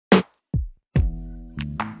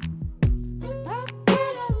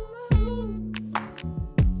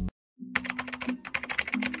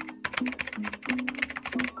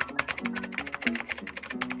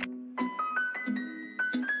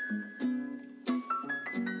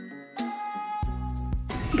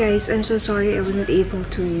Guys, I'm so sorry I wasn't able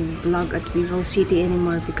to vlog at Vivo City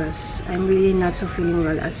anymore because I'm really not so feeling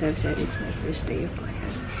well. As I've said, it's my first day of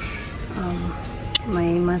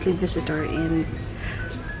my monthly visitor, and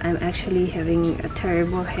I'm actually having a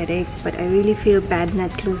terrible headache, but I really feel bad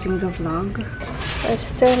not closing the vlog. I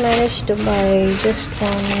still managed to buy just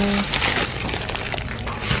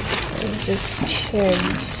cherries.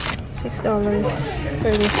 $6.34.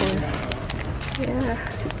 Yeah.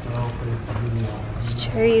 It's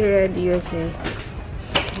cherry red USA.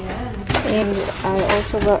 And I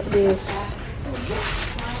also got this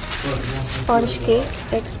sponge cake,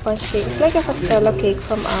 egg sponge cake. It's like a pastella cake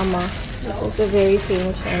from Ama. This is a very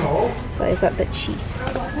famous one. So I got the cheese.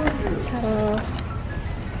 So,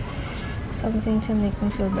 something to make me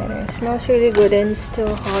feel better. It smells really good and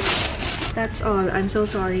still hot. That's all. I'm so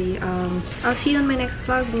sorry. I'll see you on my next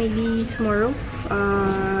vlog, maybe tomorrow.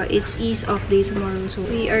 It's Ease off day tomorrow, so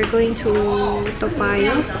we are going to Toa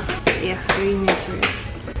Payoh. Yeah, very nice.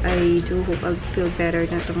 I do hope I'll feel better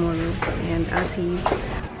than tomorrow, and I'll see you.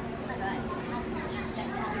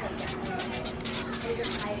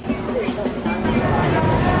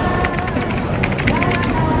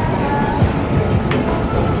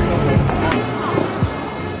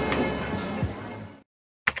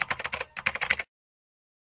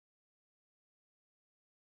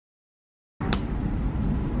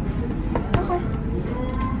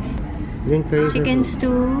 Chicken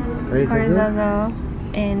stew, carzazal,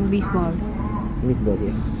 and beef ball. Meatball,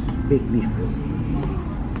 yes. Big beef ball.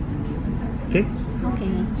 Okay?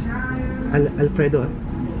 Okay. Alfredo,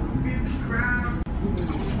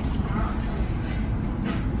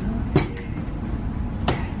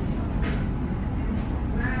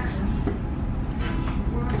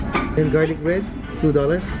 And garlic bread,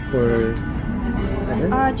 $2 for...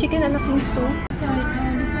 Chicken and king stew. Sorry,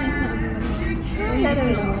 this one is not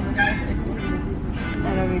available.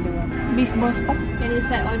 Beef balls pa? Can you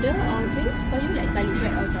side order or drinks? Or you like garlic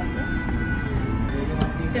bread or chocolates?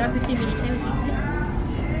 There are 15 minutes, I will see.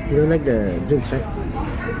 You don't like the drinks, right?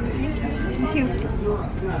 Thank you.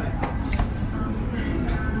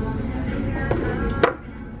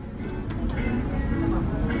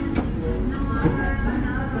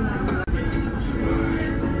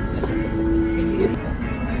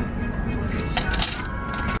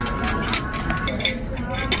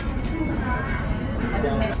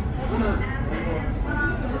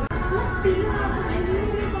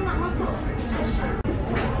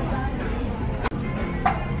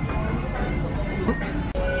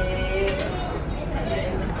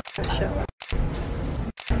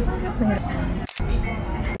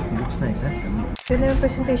 Looks nice, huh? Ganda yung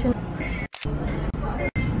presentation.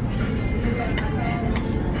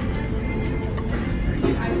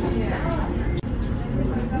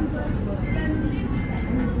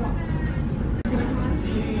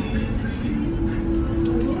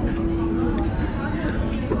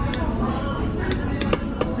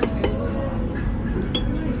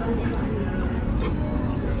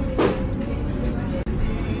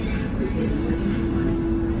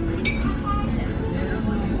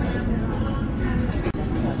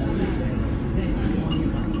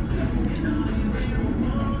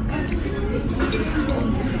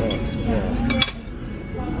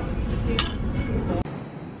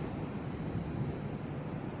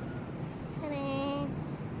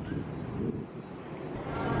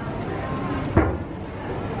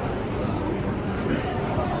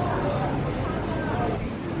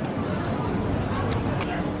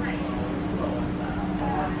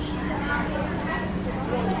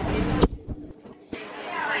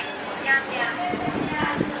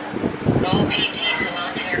 OPT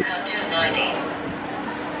salon haircut $2.90.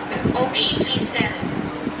 OPT 7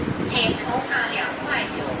剪头发2.9，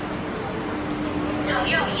早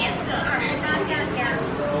药颜色28加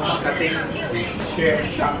，Cutting, share,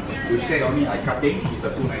 sharp. You say only I cutting is a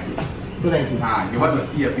 290. 290. You want to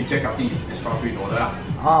see a feature cutting is extra $3 lah.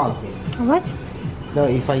 Oh, okay. How much? No,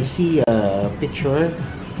 if I see a picture,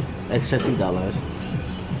 extra $3.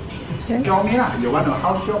 Show me lah. You want a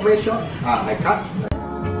house shop, way shop? I cut.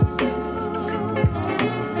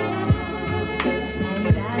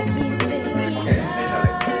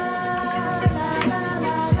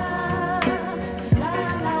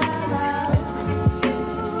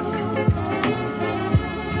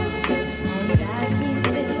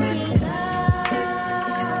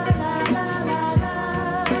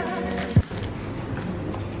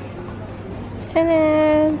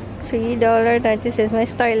 Tanan! $3.90. My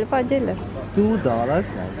style pa dyan. $2.90.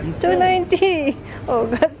 $2.90. Oh,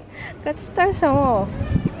 got stars mo.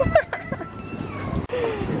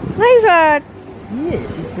 Nice one. Yes,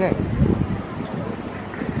 it's nice.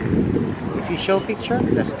 If you show picture,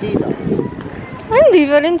 that's dito. Anong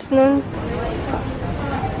difference nun?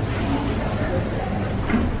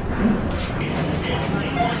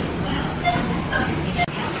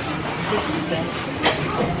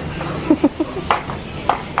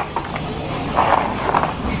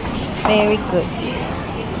 Very good.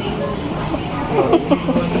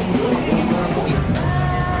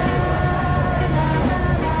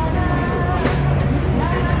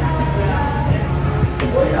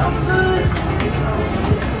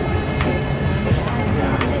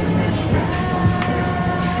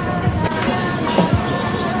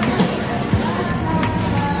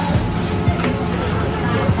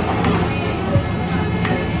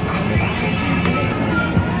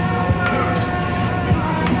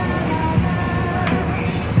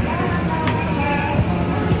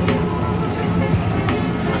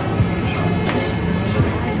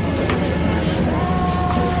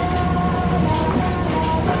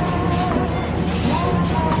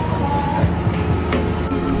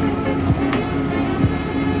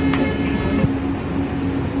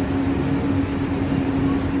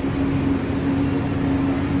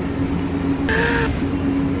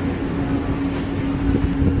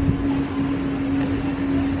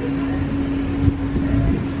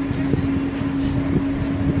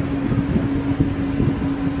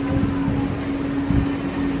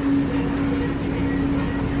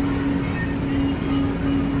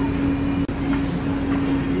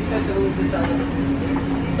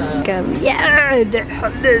 Yeah, the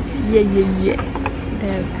hotness. Yeah.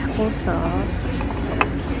 The applesauce.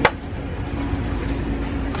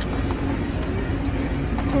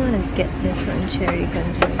 I want to get this one, cherry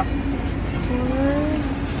concert.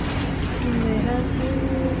 They have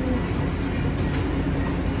this.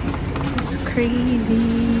 It's crazy.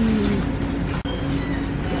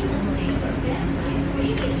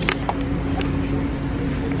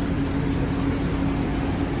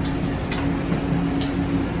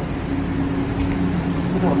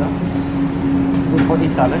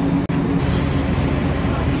 $14.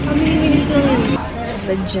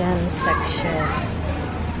 The gem section.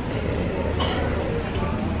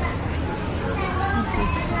 Let's see.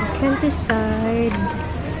 I can't decide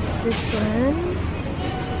this one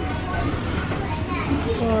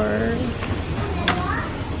or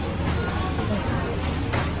this.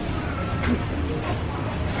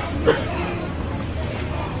 I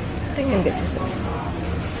think I'll get this one.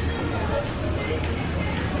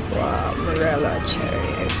 Wow, Morella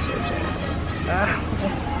cherry extra gem.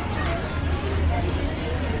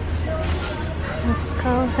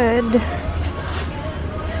 Cowhead,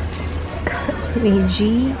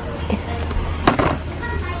 Meiji,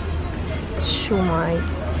 Shumai,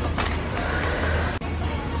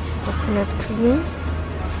 coconut cream,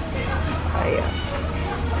 Papaya.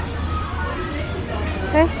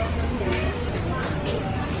 Okay.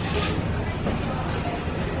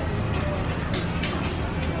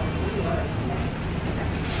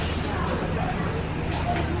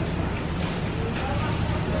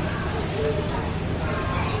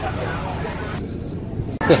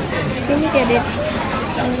 Can you get it?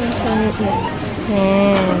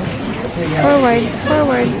 Yeah.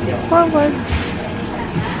 Forward.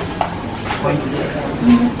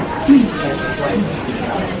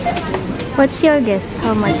 What's your guess?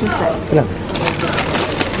 How much is that? Ilang?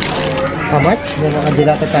 How much? May mga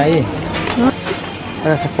dilata tayo eh.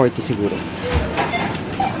 Nasa 40 siguro.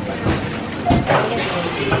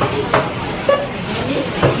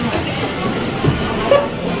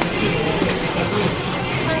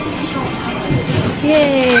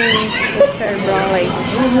 Yay! That's our brawling.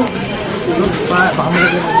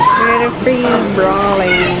 We got a free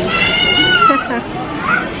brawling.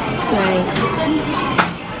 Nice.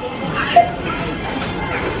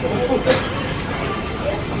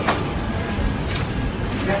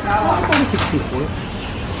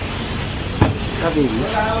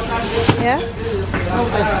 Yeah?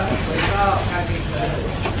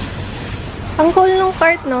 Ang cool nung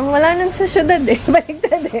cart, no? Wala nang sa syudad eh.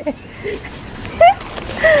 Baliktad eh.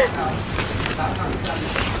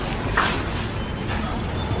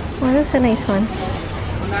 Well, that's a nice one.